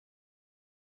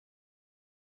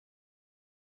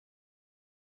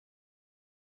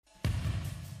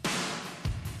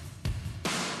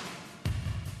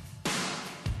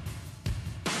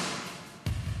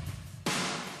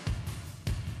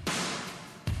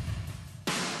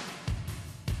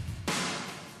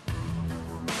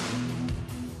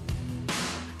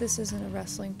This isn't a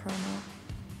wrestling promo.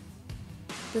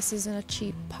 This isn't a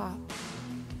cheap pop.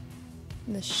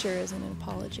 And this sure isn't an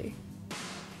apology.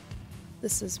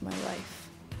 This is my life.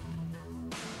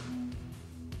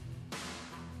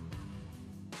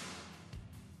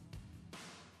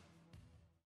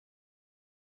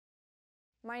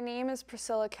 My name is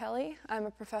Priscilla Kelly. I'm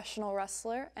a professional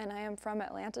wrestler, and I am from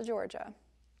Atlanta, Georgia.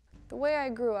 The way I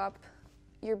grew up,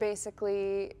 you're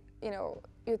basically,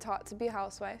 you're taught to be a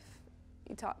housewife.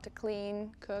 You're taught to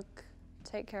clean, cook,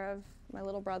 take care of my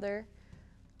little brother.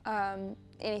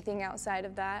 Anything outside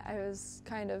of that, I was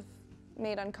kind of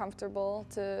made uncomfortable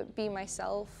to be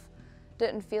myself.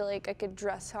 Didn't feel like I could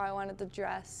dress how I wanted to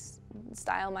dress,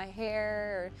 style my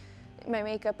hair, or my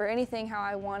makeup, or anything how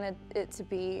I wanted it to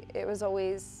be. It was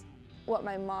always what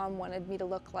my mom wanted me to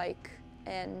look like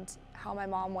and how my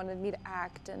mom wanted me to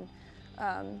act. And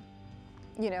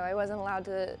I wasn't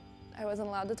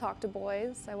allowed to talk to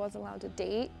boys. I wasn't allowed to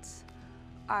date.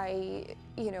 I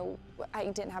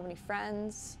didn't have any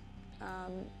friends.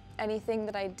 Anything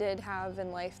that I did have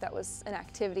in life that was an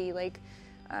activity, like,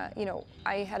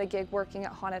 I had a gig working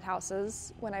at haunted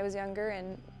houses when I was younger,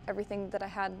 and everything that I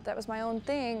had that was my own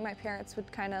thing, my parents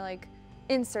would kind of like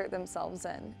insert themselves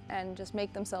in and just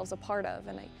make themselves a part of,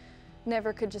 and I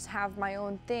never could just have my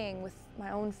own thing with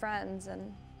my own friends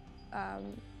and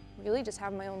really just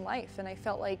have my own life. And I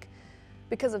felt like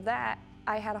because of that,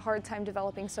 I had a hard time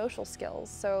developing social skills.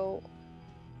 So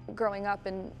growing up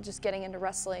and just getting into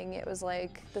wrestling, it was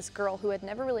like this girl who had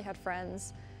never really had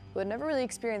friends, who had never really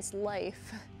experienced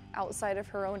life outside of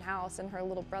her own house and her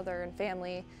little brother and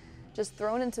family, just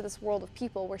thrown into this world of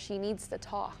people where she needs to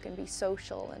talk and be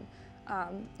social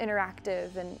and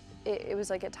interactive. And it was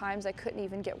like at times I couldn't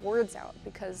even get words out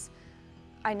because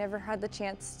I never had the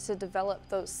chance to develop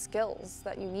those skills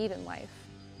that you need in life.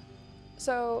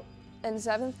 So in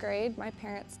 7th grade, my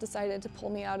parents decided to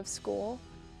pull me out of school.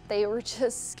 They were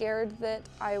just scared that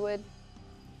I would,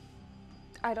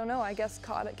 I guess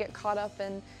get caught up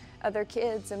in other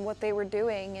kids and what they were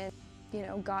doing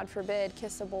and, God forbid,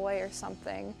 kiss a boy or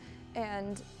something.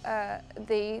 And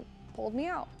they pulled me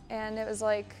out. And it was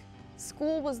like,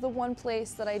 school was the one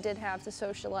place that I did have to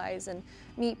socialize and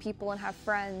meet people and have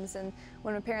friends. And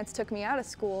when my parents took me out of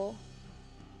school,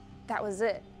 that was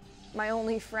it. My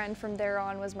only friend from there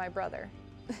on was my brother.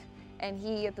 And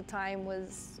he at the time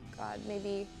was,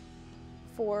 maybe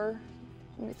 3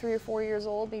 or 4 years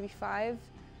old, maybe 5.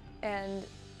 And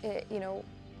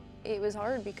it was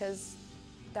hard because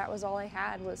that was all I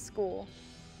had was school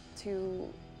to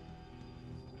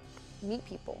meet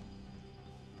people.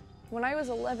 When I was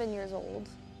 11 years old,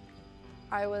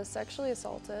 I was sexually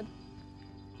assaulted,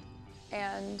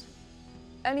 and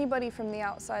anybody from the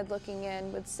outside looking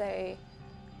in would say,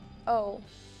 oh,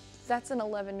 that's an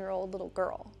 11-year-old little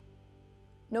girl.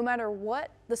 No matter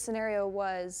what the scenario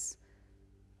was,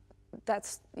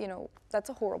 that's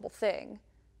a horrible thing.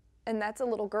 And that's a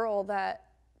little girl that,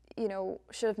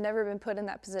 should have never been put in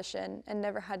that position and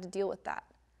never had to deal with that.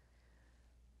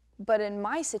 But in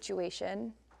my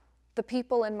situation, the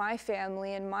people in my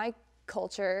family and my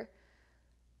culture,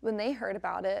 when they heard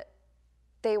about it,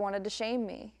 they wanted to shame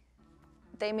me.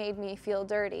 They made me feel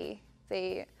dirty.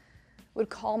 They would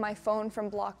call my phone from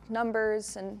blocked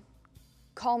numbers and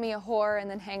call me a whore and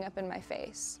then hang up in my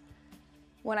face.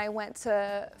 When I went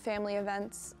to family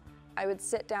events, I would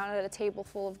sit down at a table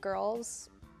full of girls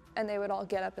and they would all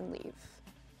get up and leave.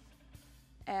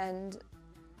 And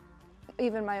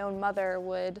even my own mother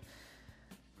would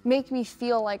make me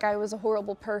feel like I was a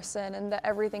horrible person and that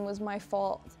everything was my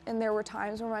fault. And there were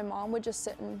times where my mom would just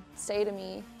sit and say to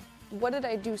me, what did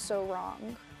I do so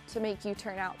wrong to make you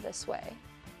turn out this way?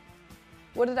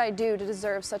 What did I do to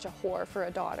deserve such a whore for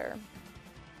a daughter?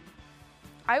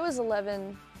 I was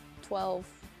 11, 12,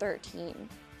 13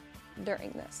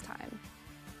 during this time.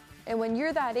 And when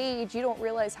you're that age, you don't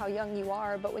realize how young you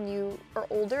are, but when you are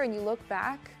older and you look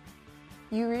back,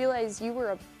 you realize you were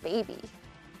a baby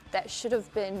that should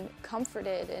have been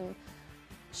comforted and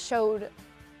showed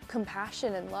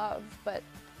compassion and love. But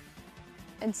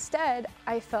instead,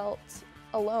 I felt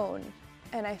alone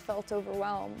and I felt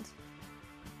overwhelmed.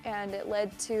 And it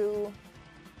led to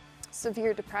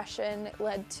severe depression, it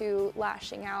led to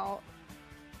lashing out,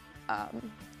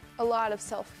 a lot of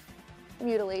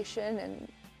self-mutilation and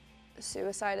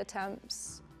suicide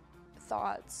attempts,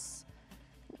 thoughts,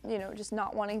 just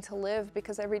not wanting to live,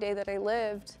 because every day that I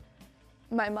lived,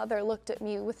 my mother looked at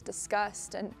me with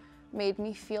disgust and made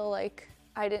me feel like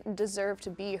I didn't deserve to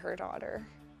be her daughter.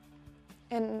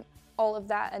 And all of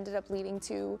that ended up leading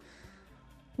to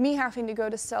me having to go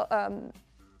to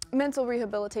mental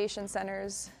rehabilitation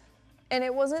centers. And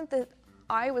it wasn't that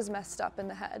I was messed up in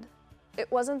the head.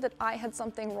 It wasn't that I had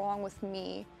something wrong with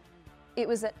me. It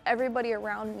was that everybody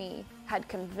around me had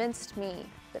convinced me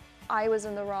that I was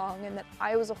in the wrong and that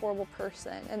I was a horrible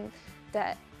person and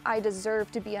that I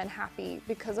deserved to be unhappy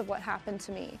because of what happened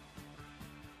to me.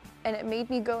 And it made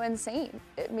me go insane.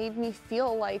 It made me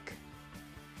feel like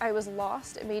I was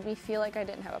lost. It made me feel like I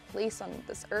didn't have a place on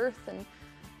this earth, and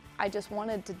I just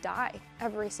wanted to die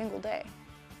every single day.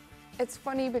 It's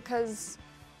funny because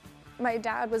my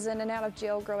dad was in and out of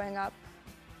jail growing up,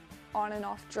 on and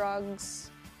off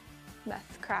drugs,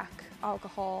 meth, crack,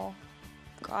 alcohol,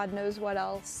 God knows what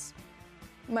else.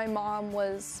 My mom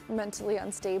was mentally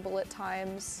unstable at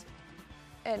times,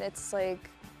 and it's like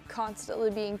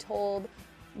constantly being told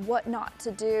what not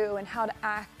to do and how to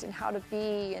act and how to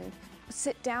be, and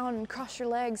sit down and cross your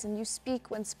legs and you speak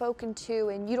when spoken to,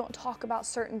 and you don't talk about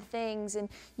certain things and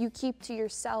you keep to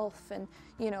yourself, and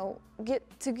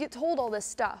get told all this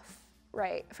stuff,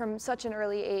 right, from such an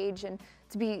early age, and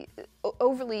to be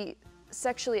overly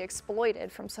sexually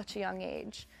exploited from such a young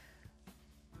age.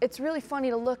 It's really funny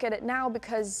to look at it now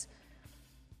because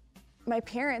my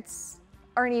parents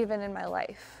aren't even in my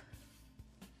life.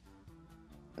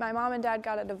 My mom and dad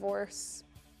got a divorce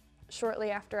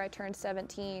shortly after I turned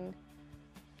 17,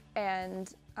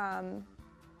 and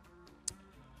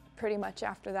pretty much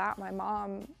after that, my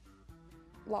mom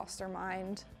lost her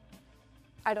mind.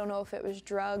 I don't know if it was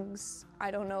drugs.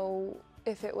 I don't know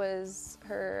if it was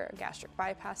her gastric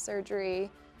bypass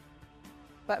surgery,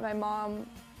 but my mom,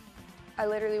 I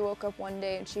literally woke up one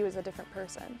day and she was a different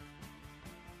person.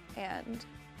 And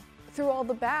through all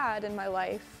the bad in my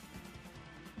life,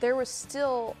 there were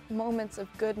still moments of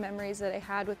good memories that I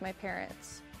had with my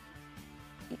parents.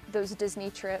 Those Disney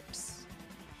trips,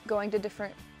 going to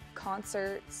different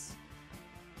concerts,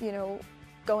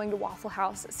 going to Waffle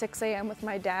House at 6 a.m. with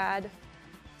my dad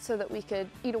so that we could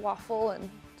eat a waffle and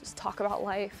just talk about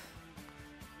life.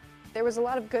 There was a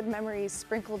lot of good memories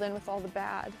sprinkled in with all the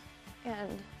bad.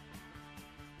 And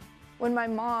when my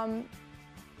mom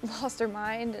lost her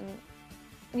mind and,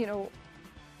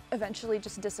 eventually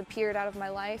just disappeared out of my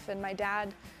life, and my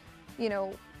dad,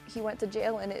 he went to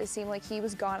jail, and it seemed like he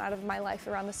was gone out of my life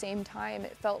around the same time.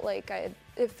 It felt like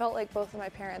both of my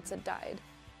parents had died.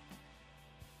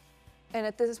 And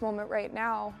at this moment right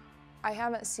now, I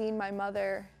haven't seen my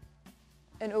mother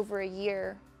in over a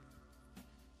year.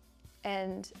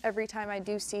 And every time I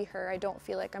do see her, I don't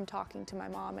feel like I'm talking to my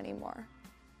mom anymore.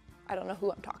 I don't know who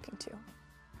I'm talking to.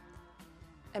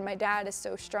 And my dad is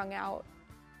so strung out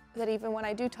that even when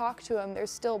I do talk to him,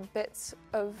 there's still bits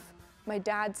of my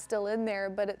dad still in there,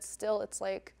 but it's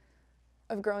like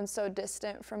I've grown so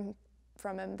distant from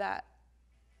him that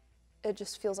it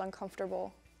just feels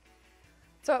uncomfortable.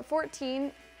 So at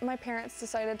 14, my parents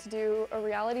decided to do a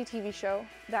reality TV show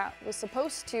that was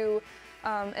supposed to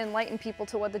enlighten people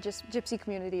to what the gypsy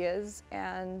community is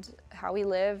and how we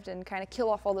lived and kind of kill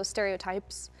off all those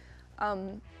stereotypes.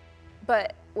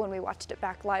 But when we watched it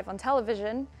back live on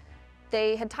television,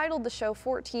 they had titled the show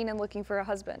 14 and Looking for a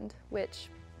Husband, which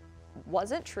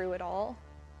wasn't true at all.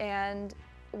 And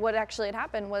what actually had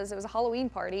happened was it was a Halloween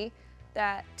party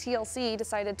that TLC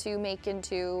decided to make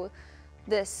into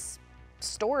this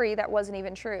story that wasn't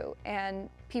even true. And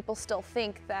people still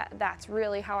think that that's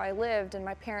really how I lived, and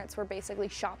my parents were basically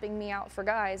shopping me out for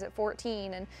guys at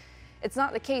 14, and it's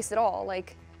not the case at all.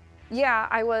 Like, yeah,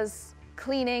 I was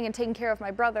cleaning and taking care of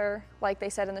my brother, like they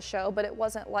said in the show, but it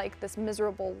wasn't like this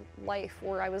miserable life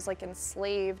where I was like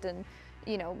enslaved and,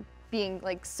 being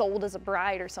like sold as a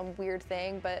bride or some weird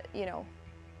thing. But,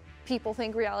 people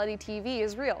think reality TV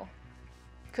is real.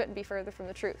 Couldn't be further from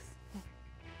the truth.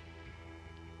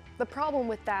 The problem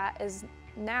with that is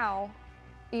now,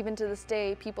 even to this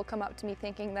day, people come up to me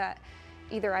thinking that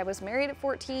either I was married at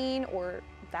 14 or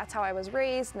that's how I was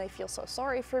raised, and they feel so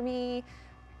sorry for me.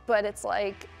 But it's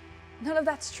like, none of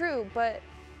that's true. But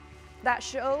that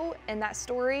show and that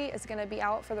story is going to be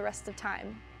out for the rest of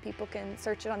time. People can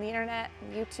search it on the internet,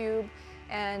 YouTube,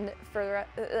 and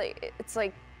it's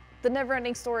like the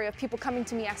never-ending story of people coming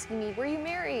to me asking me, were you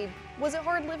married? Was it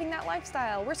hard living that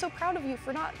lifestyle? We're so proud of you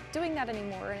for not doing that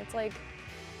anymore. And it's like,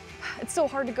 it's so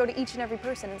hard to go to each and every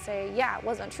person and say, yeah, it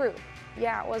wasn't true.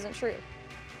 Yeah, it wasn't true.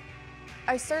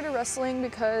 I started wrestling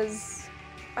because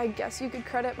I guess you could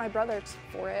credit my brother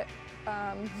for it.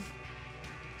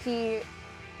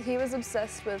 He was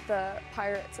obsessed with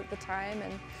pirates at the time,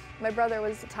 and my brother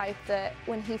was the type that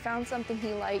when he found something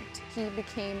he liked, he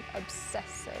became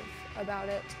obsessive about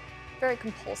it, very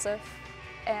compulsive.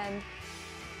 And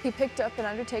he picked up an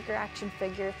Undertaker action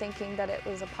figure thinking that it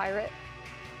was a pirate.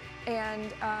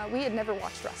 And we had never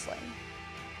watched wrestling.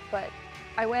 But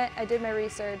I did my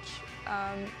research,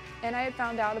 and I had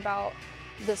found out about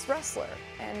this wrestler.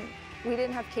 And we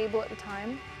didn't have cable at the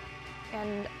time.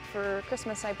 And for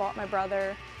Christmas, I bought my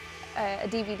brother a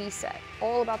DVD set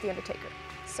all about The Undertaker.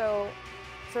 So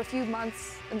for a few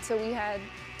months until we had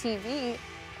TV,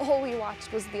 all we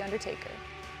watched was The Undertaker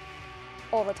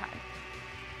all the time.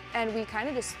 And we kind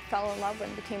of just fell in love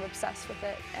and became obsessed with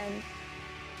it. And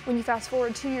when you fast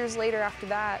forward 2 years later after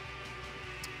that,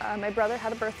 my brother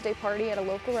had a birthday party at a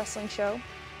local wrestling show.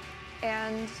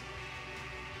 And,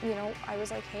 you know, I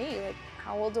was like, hey, like,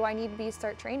 how old do I need to be to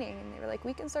start training? And they were like,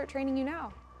 we can start training you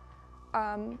now.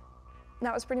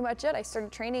 That was pretty much it. I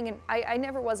started training, and I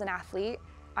never was an athlete.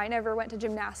 I never went to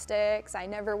gymnastics. I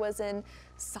never was in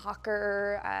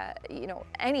soccer, you know,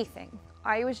 anything.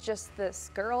 I was just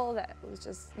this girl that was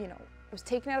just, you know, was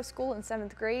taken out of school in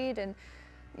 7th grade, and,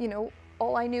 you know,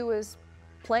 all I knew was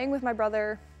playing with my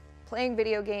brother, playing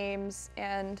video games,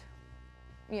 and,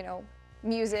 you know,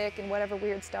 music and whatever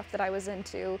weird stuff that I was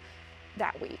into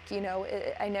that week. You know,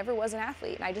 I never was an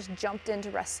athlete, and I just jumped into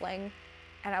wrestling,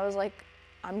 and I was like,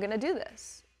 I'm gonna do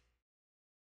this.